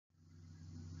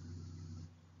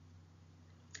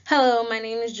Hello, my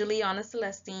name is Juliana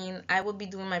Celestine. I will be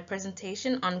doing my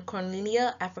presentation on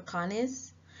Cornelia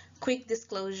africanus. Quick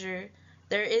disclosure,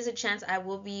 there is a chance I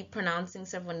will be pronouncing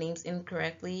several names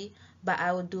incorrectly, but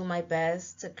I will do my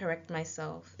best to correct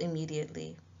myself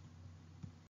immediately.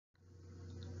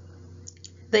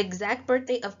 The exact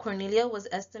birthday of Cornelia was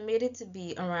estimated to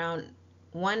be around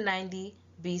 190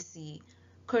 BC.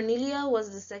 Cornelia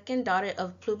was the second daughter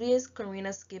of Publius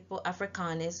Cornelius Scipio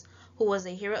Africanus, who was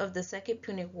a hero of the Second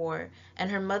Punic War,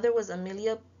 and her mother was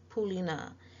Aemilia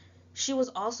Paulina. She was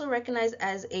also recognized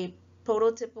as a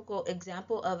prototypical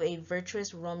example of a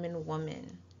virtuous Roman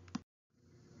woman.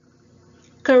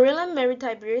 Cornelia married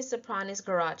Tiberius Sempronius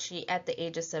Gracchi at the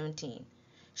age of 17.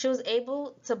 She was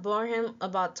able to bear him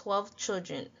about 12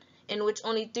 children, in which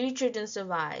only 3 children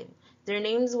survived. Their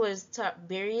names were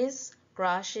Tiberius,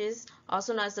 Gracchus,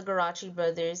 also known as the Gracchi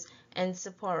brothers, and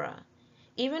Sephora.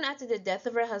 Even after the death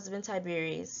of her husband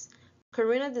Tiberius,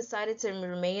 Cornelia decided to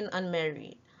remain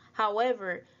unmarried.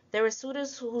 However, there were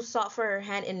suitors who sought for her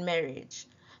hand in marriage,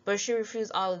 but she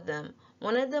refused all of them.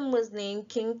 One of them was named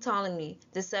King Ptolemy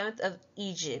the Seventh of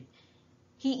Egypt.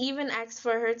 He even asked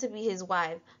for her to be his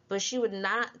wife, but she would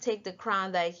not take the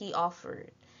crown that he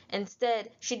offered. Instead,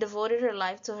 she devoted her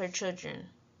life to her children.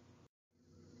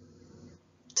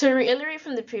 To reiterate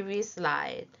from the previous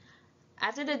slide,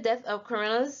 after the death of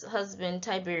Cornelia's husband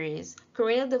Tiberius,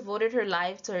 Cornelia devoted her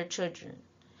life to her children.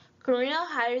 Cornelia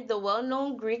hired the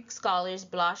well-known Greek scholars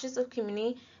Blasius of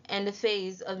Cymene and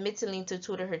Phase of Mytilene to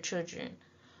tutor her children.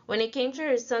 When it came to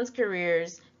her sons'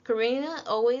 careers, Cornelia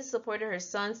always supported her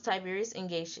sons Tiberius and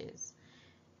Gatius.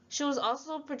 She was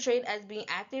also portrayed as being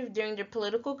active during their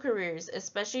political careers,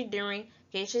 especially during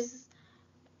Gatius'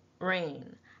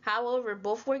 reign. However,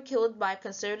 both were killed by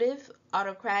conservative,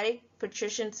 autocratic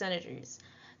patrician senators.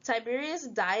 Tiberius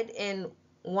died in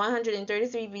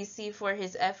 133 BC for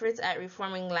his efforts at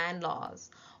reforming land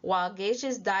laws, while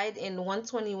Gatius died in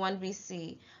 121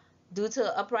 BC due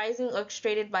to uprising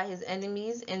orchestrated by his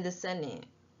enemies in the Senate.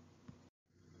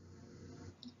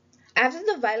 After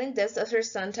the violent deaths of her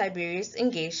son Tiberius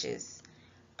and Gatius,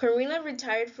 Cornelia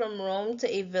retired from Rome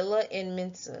to a villa in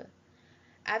Minsa.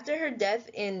 After her death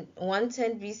in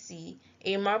 110 BC,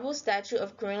 a marble statue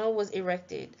of Cornelia was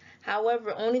erected.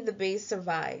 However, only the base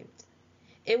survived.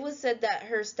 It was said that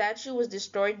her statue was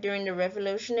destroyed during the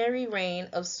revolutionary reign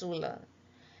of Sulla.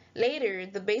 Later,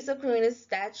 the base of Cornelia's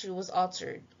statue was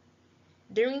altered.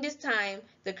 During this time,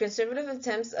 the conservative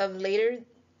attempts of later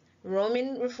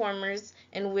Roman reformers,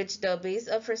 in which the base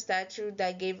of her statue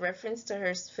that gave reference to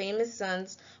her famous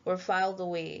sons were filed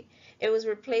away. It was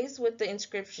replaced with the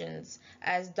inscriptions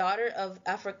as daughter of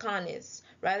Africanus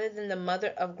rather than the mother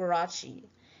of Gracchi.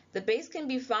 The base can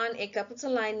be found in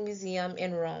Capitoline Museum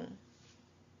in Rome.